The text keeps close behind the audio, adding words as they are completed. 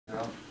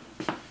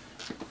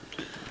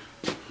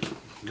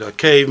Got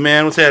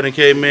Caveman. What's happening,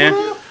 Caveman?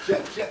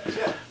 What's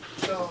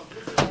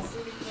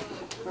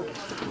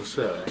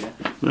up,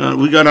 man?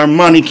 We got our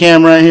money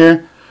cam right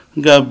here.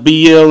 We got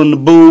BL in the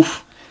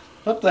booth.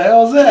 What the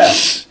hell is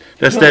that?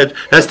 That's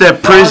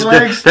that prison.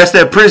 That's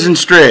that prison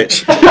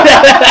stretch.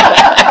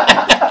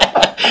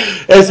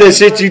 That's that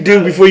shit you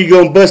do before you go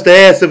and bust the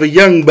ass of a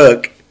young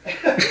buck.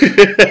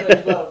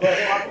 Visit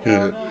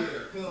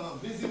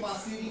my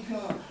city,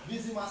 come.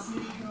 Visit my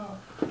city, come.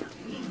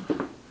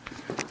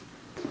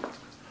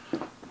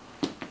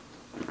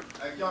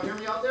 Hey, y'all hear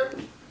me out there?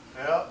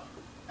 Yeah.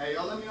 Hey,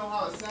 y'all let me know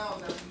how it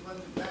sounds after you run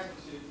it back and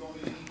shit. If you want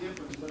me to any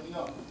different, let me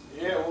know.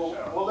 Yeah,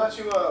 we'll let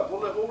you.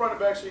 We'll run it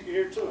back so you can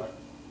hear it too.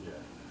 Yeah.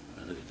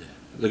 Look at that.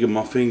 Look at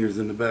my fingers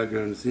in the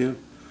background. See him?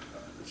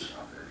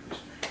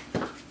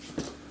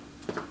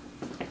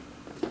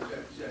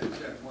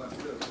 Check. 1, 2.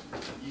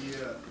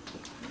 Yeah.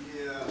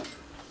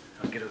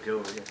 Get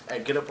over here. Hey,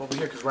 get up over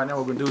here, because right now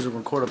what we're going to do is we're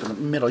going to record up in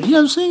the middle. You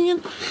know what I'm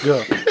saying?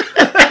 Go.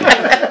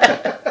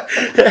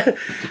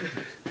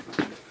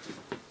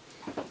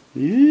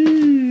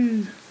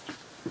 Yeah.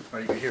 Oh,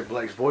 you can hear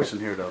Blake's voice in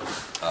here, though.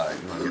 Alright,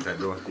 you want to get that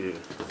door? Yeah.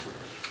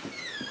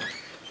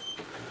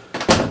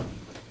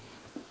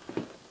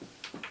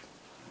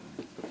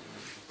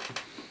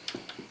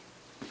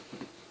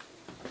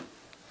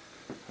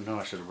 I know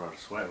I should have brought a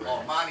sweat right.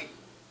 Oh, Monty.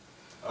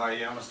 Alright,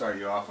 yeah, I'm gonna start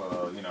you off,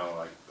 you know,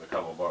 like a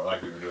couple bars,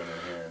 like we were doing in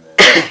here, and then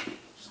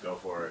just go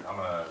for it.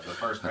 The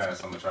first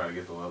pass, I'm gonna try to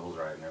get the levels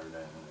right and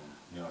everything, and then,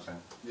 you know what I'm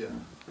saying? Yeah.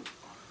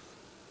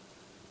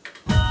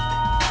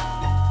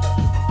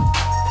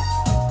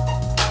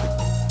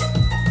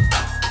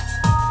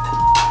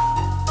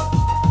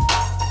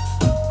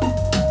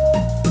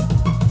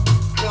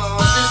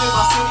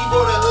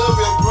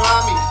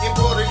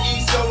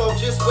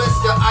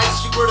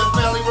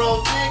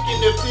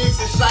 The pigs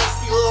and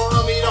shiesty, little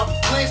homie, don't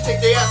flinch, take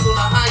their ass on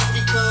the high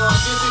speed, come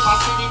visit my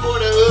city, boy,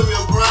 the hood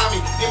real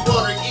grimy. In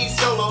Border East,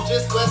 solo,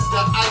 just west of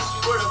the ice, you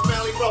where the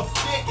family broke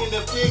thick, and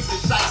the pigs and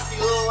shiesty,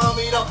 little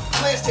homie, don't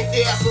flinch, take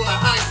their ass on the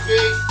high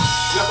speed.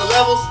 You got the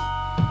levels?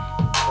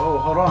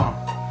 Oh, hold on.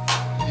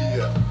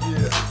 Yeah.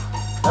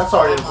 That's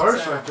already the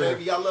verse right there.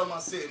 Baby, I love my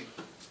city.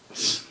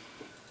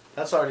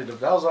 That's already the,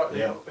 that was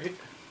already, yeah.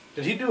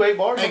 Did he do 8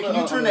 bars? Hey, can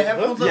you turn the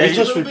headphones up? Yeah, he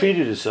just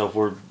repeated himself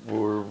where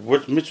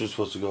Mitch was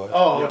supposed to go at.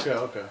 Oh, okay.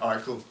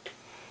 Alright, cool.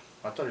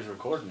 I thought he was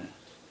recording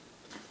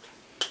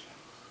it.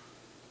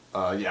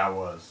 Yeah, I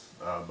was.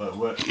 But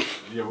what are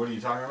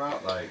you talking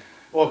about? Like,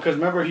 well, because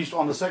remember, he's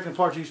on the second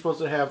part, he's supposed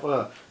to have,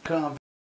 come